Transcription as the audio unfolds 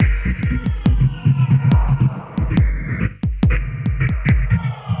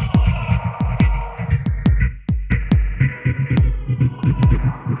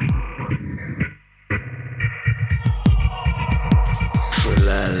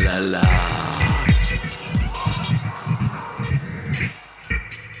Tra-la-la-la.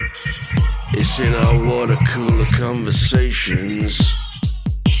 It's in our water cooler conversations.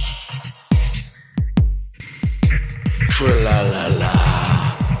 Tra-la-la-la.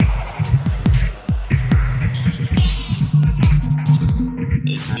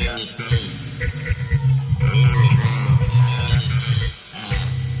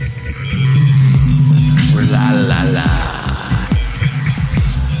 Tra-la-la-la.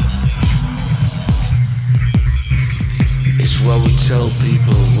 It's what we tell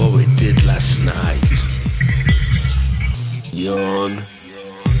people what we did last night. Yawn.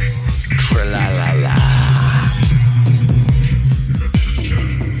 Tra-la-la-la.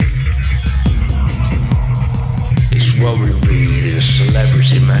 It's what we read in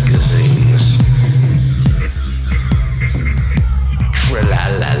celebrity magazines.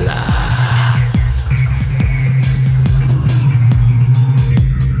 Tra-la-la-la.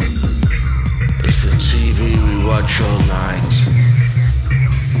 It's the TV we watch all night.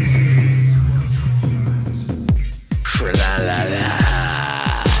 Tra-la-la-la.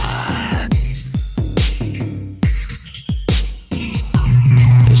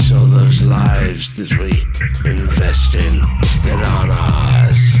 It's all those lives that we invest in that aren't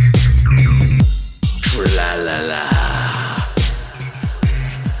ours. Tra-la-la-la.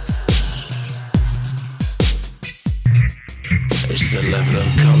 It's the level of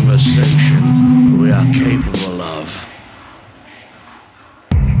conversation we are capable of.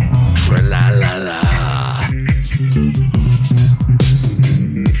 Tra-la-la-la.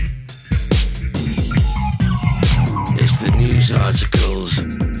 It's the news articles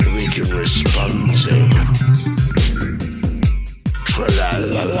that we can respond to.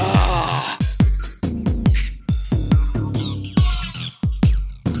 Tra-la-la-la.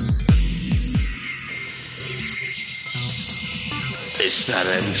 It's that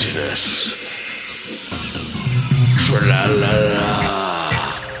emptiness. Tra-la-la-la.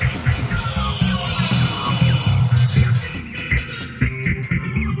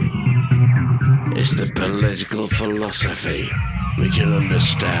 It's the political philosophy we can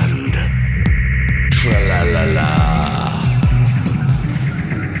understand. Tra-la-la-la.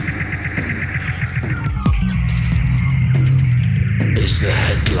 It's the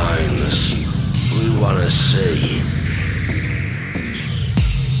headlines we wanna see.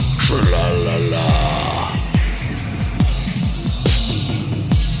 Tra-la-la-la.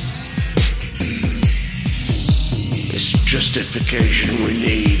 It's justification we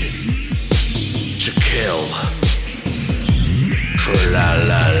need to kill.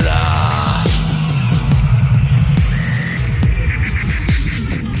 Tra-la-la-la.